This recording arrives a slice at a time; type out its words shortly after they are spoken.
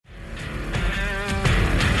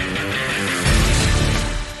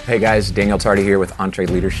Hey guys, Daniel Tardy here with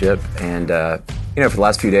EntreLeadership. And, for the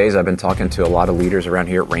last few days, I've been talking to a lot of leaders around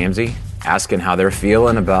here at Ramsey, asking how they're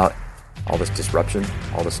feeling about all this disruption,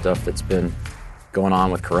 all the stuff that's been going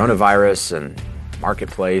on with coronavirus and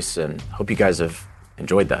marketplace. And hope you guys have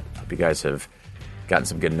enjoyed that. Hope you guys have gotten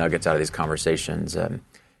some good nuggets out of these conversations. I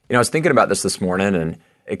was thinking about this morning, and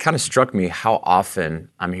it kind of struck me how often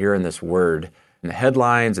I'm hearing this word in the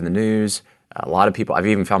headlines, in the news. A lot of people, I've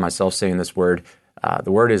even found myself saying this word.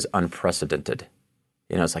 The word is unprecedented.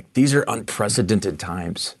 It's like, these are unprecedented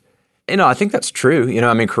times. I think that's true.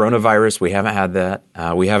 Coronavirus, we haven't had that.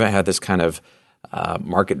 We haven't had this kind of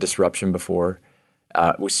market disruption before.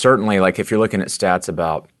 We certainly, if you're looking at stats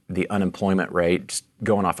about the unemployment rate just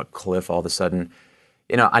going off a cliff all of a sudden,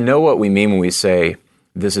 I know what we mean when we say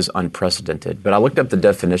this is unprecedented, but I looked up the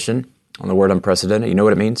definition on the word unprecedented. You know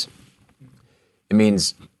what it means? It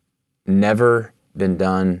means never been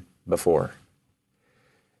done before.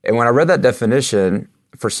 And when I read that definition,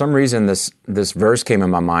 for some reason this verse came in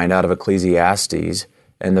my mind out of Ecclesiastes,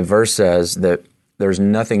 and the verse says that there's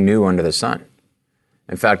nothing new under the sun.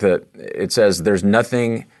 In fact, it says there's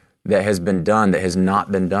nothing that has been done that has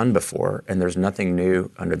not been done before, and there's nothing new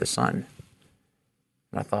under the sun.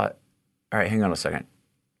 And I thought, all right, hang on a second.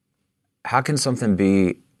 How can something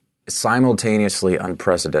be simultaneously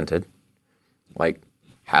unprecedented, like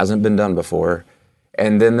hasn't been done before,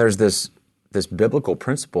 and then there's this biblical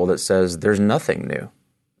principle that says there's nothing new?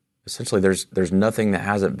 Essentially, there's nothing that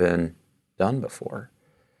hasn't been done before.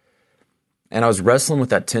 And I was wrestling with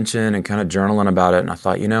that tension and kind of journaling about it, and I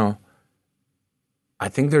thought, I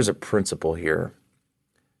think there's a principle here.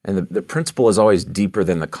 And the principle is always deeper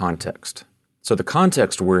than the context. So the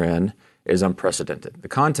context we're in is unprecedented. The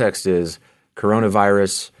context is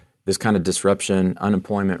coronavirus, this kind of disruption,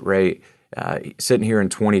 unemployment rate. Sitting here in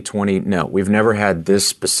 2020, no, we've never had this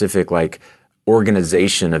specific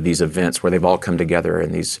organization of these events where they've all come together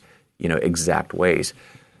in these exact ways.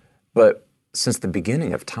 But since the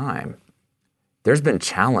beginning of time, there's been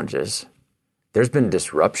challenges, there's been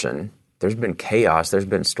disruption, there's been chaos, there's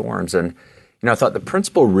been storms. And I thought the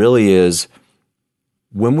principle really is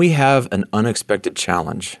when we have an unexpected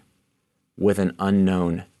challenge with an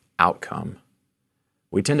unknown outcome,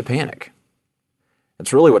 we tend to panic.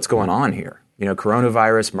 That's really what's going on here.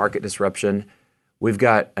 Coronavirus, market disruption. We've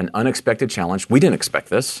got an unexpected challenge. We didn't expect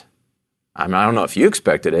this. I don't know if you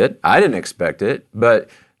expected it. I didn't expect it. But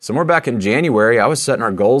somewhere back in January, I was setting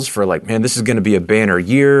our goals for this is going to be a banner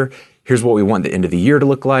year. Here's what we want the end of the year to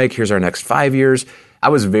look like. Here's our next 5 years. I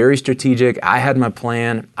was very strategic. I had my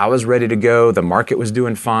plan. I was ready to go. The market was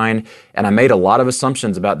doing fine. And I made a lot of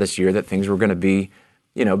assumptions about this year that things were going to be,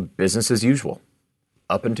 business as usual,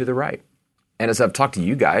 up and to the right. And as I've talked to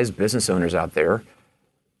you guys, business owners out there,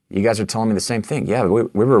 you guys are telling me the same thing. Yeah, we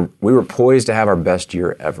were poised to have our best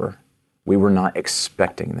year ever. We were not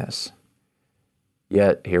expecting this.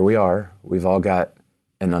 Yet here we are. We've all got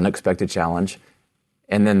an unexpected challenge.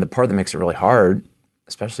 And then the part that makes it really hard,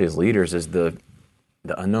 especially as leaders, is the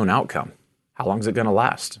unknown outcome. How long is it going to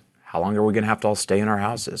last? How long are we going to have to all stay in our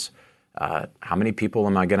houses? How many people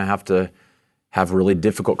am I going to have really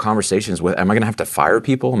difficult conversations with? Am I going to have to fire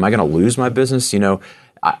people? Am I going to lose my business?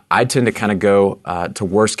 I tend to kind of go to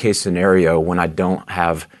worst case scenario when I don't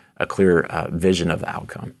have a clear vision of the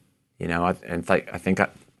outcome. I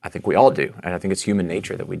think we all do, and I think it's human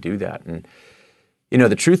nature that we do that. And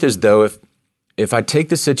the truth is, though, if I take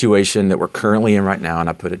the situation that we're currently in right now and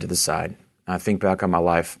I put it to the side, and I think back on my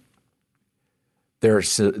life, there's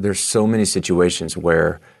so many situations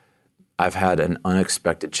where I've had an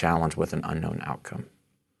unexpected challenge with an unknown outcome,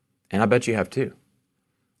 and I bet you have too.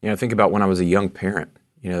 Think about when I was a young parent.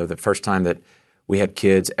 The first time that we had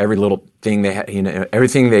kids, every little thing they had,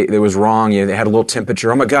 everything that was wrong. They had a little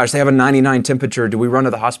temperature. Oh my gosh, they have a 99 temperature. Do we run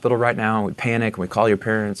to the hospital right now? And we panic and we call your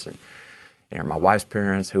parents and my wife's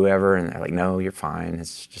parents, whoever, and they're like, no, you're fine.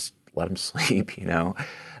 It's just let them sleep,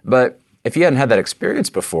 But if you hadn't had that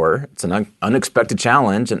experience before, it's an unexpected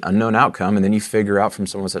challenge, an unknown outcome, and then you figure out from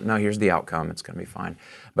someone that, no, here's the outcome. It's going to be fine.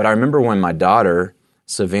 But I remember when my daughter,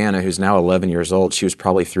 Savannah, who's now 11 years old, she was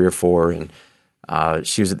probably 3 or 4, and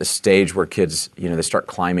she was at the stage where kids, they start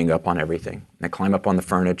climbing up on everything. They climb up on the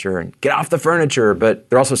furniture and get off the furniture, but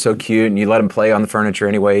they're also so cute, and you let them play on the furniture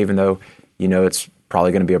anyway, even though, it's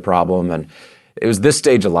probably going to be a problem. And it was this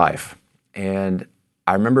stage of life. And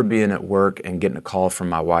I remember being at work and getting a call from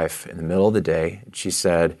my wife in the middle of the day. She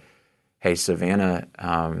said, hey, Savannah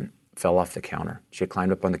fell off the counter. She had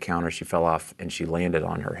climbed up on the counter, she fell off, and she landed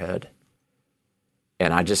on her head.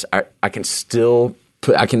 And I can still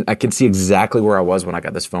I can see exactly where I was when I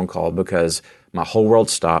got this phone call, because my whole world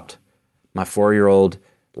stopped. My 4-year-old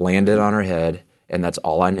landed on her head, and that's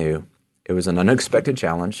all I knew. It was an unexpected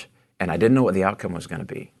challenge, and I didn't know what the outcome was going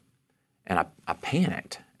to be. And I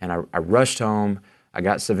panicked, and I rushed home. I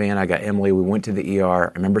got Savannah, I got Emily. We went to the ER.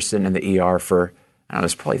 I remember sitting in the ER for, I don't know, it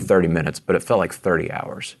was probably 30 minutes, but it felt like 30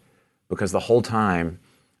 hours because the whole time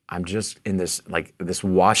I'm just in this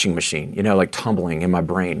washing machine, like tumbling in my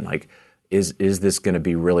brain. Like, is this going to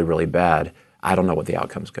be really, really bad? I don't know what the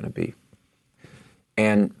outcome is going to be.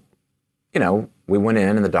 And, we went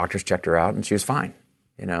in and the doctors checked her out and she was fine.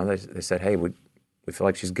 They said, hey, we feel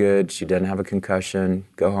like she's good. She doesn't have a concussion.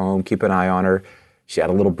 Go home, keep an eye on her. She had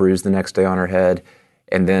a little bruise the next day on her head.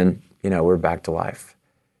 And then, we're back to life.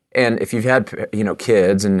 And if you've had,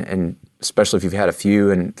 kids, and especially if you've had a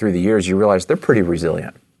few and through the years, you realize they're pretty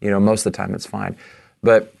resilient. Most of the time it's fine.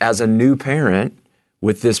 But as a new parent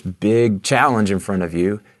with this big challenge in front of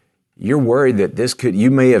you, you're worried that you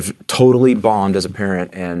may have totally bombed as a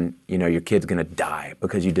parent and, your kid's going to die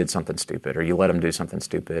because you did something stupid or you let them do something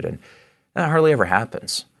stupid. And that hardly ever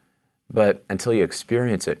happens. But until you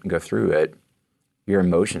experience it and go through it, your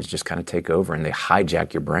emotions just kind of take over and they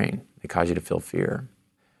hijack your brain. They cause you to feel fear.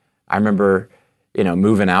 I remember,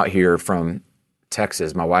 moving out here from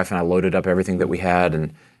Texas, my wife and I loaded up everything that we had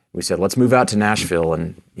and we said, let's move out to Nashville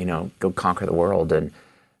and, go conquer the world. And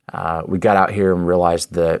we got out here and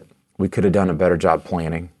realized that we could have done a better job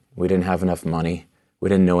planning. We didn't have enough money. We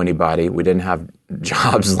didn't know anybody. We didn't have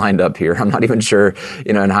jobs lined up here. I'm not even sure,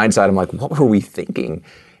 in hindsight, I'm like, what were we thinking?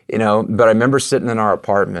 But I remember sitting in our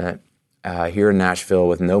apartment here in Nashville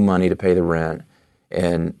with no money to pay the rent.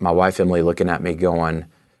 And my wife, Emily, looking at me going,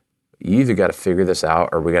 you either got to figure this out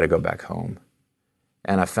or we got to go back home.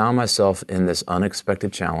 And I found myself in this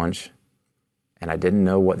unexpected challenge and I didn't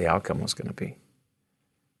know what the outcome was going to be.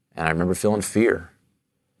 And I remember feeling fear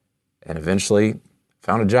and eventually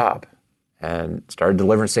found a job and started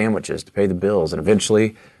delivering sandwiches to pay the bills. And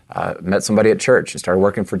eventually met somebody at church and started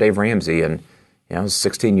working for Dave Ramsey. And it was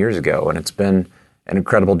 16 years ago and it's been an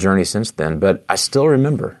incredible journey since then. But I still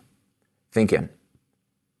remember thinking,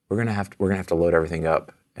 we're gonna have to load everything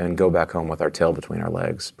up and go back home with our tail between our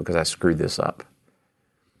legs because I screwed this up.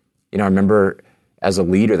 I remember as a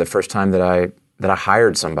leader, the first time that I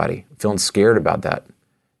hired somebody, feeling scared about that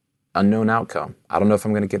unknown outcome. I don't know if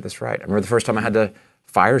I'm going to get this right. I remember the first time I had to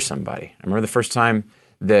fire somebody. I remember the first time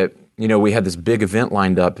that, we had this big event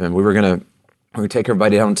lined up and we were going to take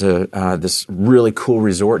everybody down to this really cool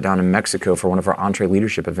resort down in Mexico for one of our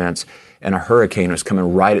EntreLeadership events, and a hurricane was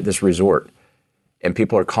coming right at this resort. And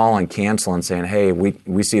people are calling, canceling, saying, hey,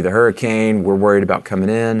 we see the hurricane, we're worried about coming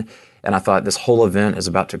in. And I thought this whole event is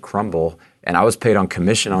about to crumble. And I was paid on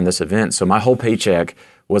commission on this event. So my whole paycheck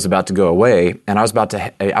was about to go away. And I was about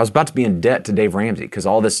to be in debt to Dave Ramsey because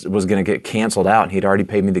all this was going to get canceled out. And he'd already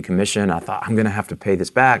paid me the commission. I thought, I'm going to have to pay this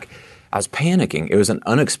back. I was panicking. It was an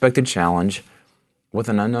unexpected challenge with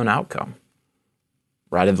an unknown outcome.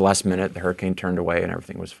 Right at the last minute, the hurricane turned away and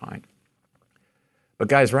everything was fine. But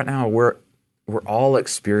guys, right now we're all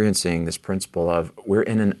experiencing this principle of we're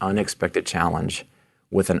in an unexpected challenge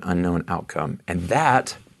with an unknown outcome. And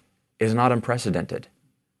that is not unprecedented.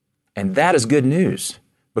 And that is good news,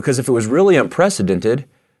 because if it was really unprecedented,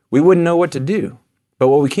 we wouldn't know what to do. But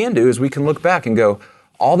what we can do is we can look back and go,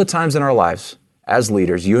 all the times in our lives as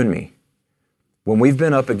leaders, you and me, when we've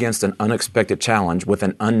been up against an unexpected challenge with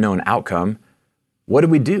an unknown outcome, what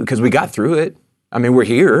did we do? Because we got through it. I mean, we're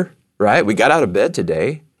here, right? We got out of bed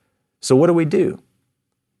today. So what do we do?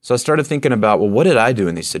 So I started thinking about, well, what did I do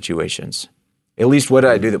in these situations? At least what did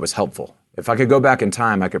I do that was helpful? If I could go back in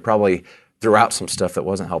time, I could probably throw out some stuff that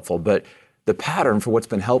wasn't helpful. But the pattern for what's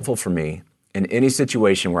been helpful for me in any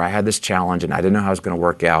situation where I had this challenge and I didn't know how it was going to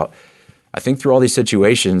work out, I think through all these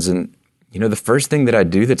situations, and the first thing that I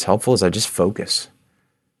do that's helpful is I just focus.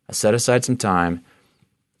 I set aside some time,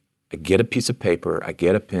 I get a piece of paper, I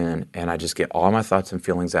get a pen, and I just get all my thoughts and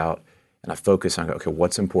feelings out, and I focus on, okay,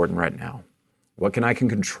 what's important right now? What can I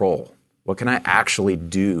control? What can I actually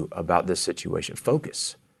do about this situation?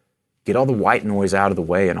 Focus. Get all the white noise out of the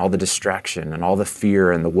way and all the distraction and all the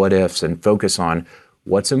fear and the what ifs, and focus on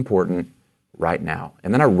what's important right now.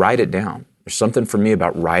 And then I write it down. There's something for me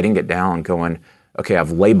about writing it down, going, okay,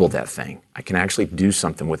 I've labeled that thing. I can actually do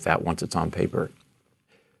something with that once it's on paper.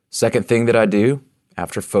 Second thing that I do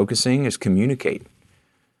after focusing is communicate.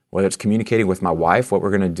 Whether it's communicating with my wife, what we're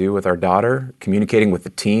going to do with our daughter, communicating with the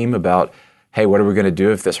team about, hey, what are we going to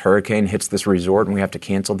do if this hurricane hits this resort and we have to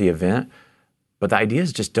cancel the event? But the idea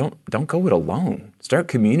is just don't go it alone. Start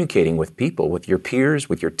communicating with people, with your peers,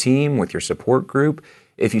 with your team, with your support group.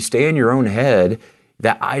 If you stay in your own head,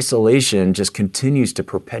 that isolation just continues to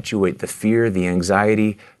perpetuate the fear, the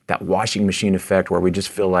anxiety, that washing machine effect where we just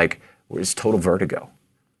feel like we're just total vertigo.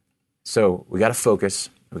 So we got to focus.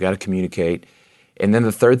 We got to communicate. And then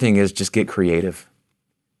the third thing is just get creative.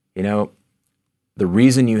 You know, the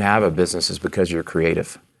reason you have a business is because you're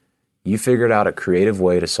creative. You figured out a creative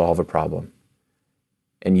way to solve a problem.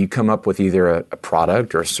 And you come up with either a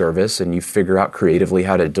product or a service, and you figure out creatively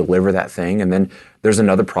how to deliver that thing. And then there's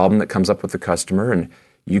another problem that comes up with the customer, and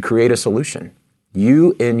you create a solution.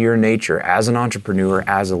 You, in your nature, as an entrepreneur,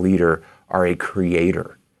 as a leader, are a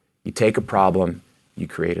creator. You take a problem, you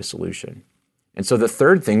create a solution. And so the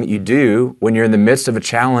third thing that you do when you're in the midst of a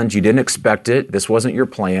challenge, you didn't expect it, this wasn't your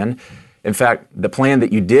plan. In fact, the plan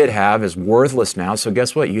that you did have is worthless now. So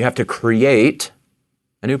guess what? You have to create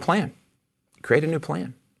a new plan. Create a new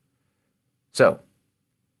plan. So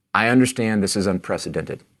I understand this is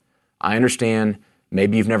unprecedented. I understand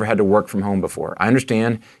maybe you've never had to work from home before. I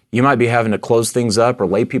understand you might be having to close things up or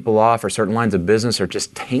lay people off, or certain lines of business are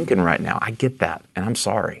just tanking right now. I get that, and I'm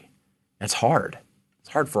sorry. It's hard.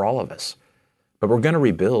 It's hard for all of us. But we're going to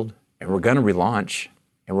rebuild, and we're going to relaunch,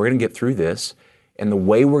 and we're going to get through this. And the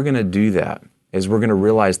way we're going to do that is we're going to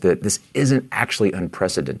realize that this isn't actually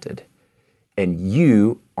unprecedented. And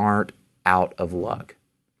you aren't out of luck.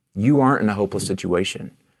 You aren't in a hopeless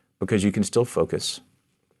situation, because you can still focus,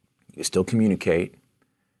 you can still communicate,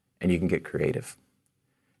 and you can get creative.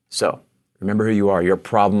 So remember who you are. You're a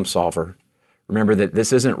problem solver. Remember that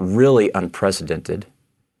this isn't really unprecedented.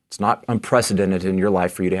 It's not unprecedented in your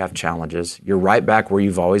life for you to have challenges. You're right back where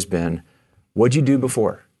you've always been. What'd you do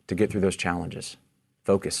before to get through those challenges?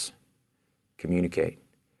 Focus, communicate,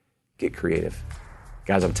 get creative.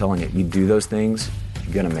 Guys, I'm telling you, you do those things,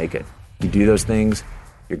 you're going to make it. You do those things,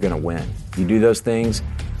 you're going to win. You do those things,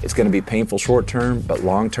 it's going to be painful short term, but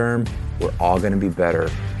long term, we're all going to be better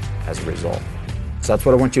as a result. So that's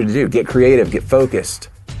what I want you to do. Get creative, get focused,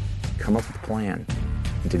 come up with a plan.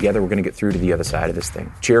 And together, we're going to get through to the other side of this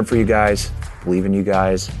thing. Cheering for you guys, believe in you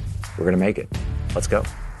guys. We're going to make it. Let's go.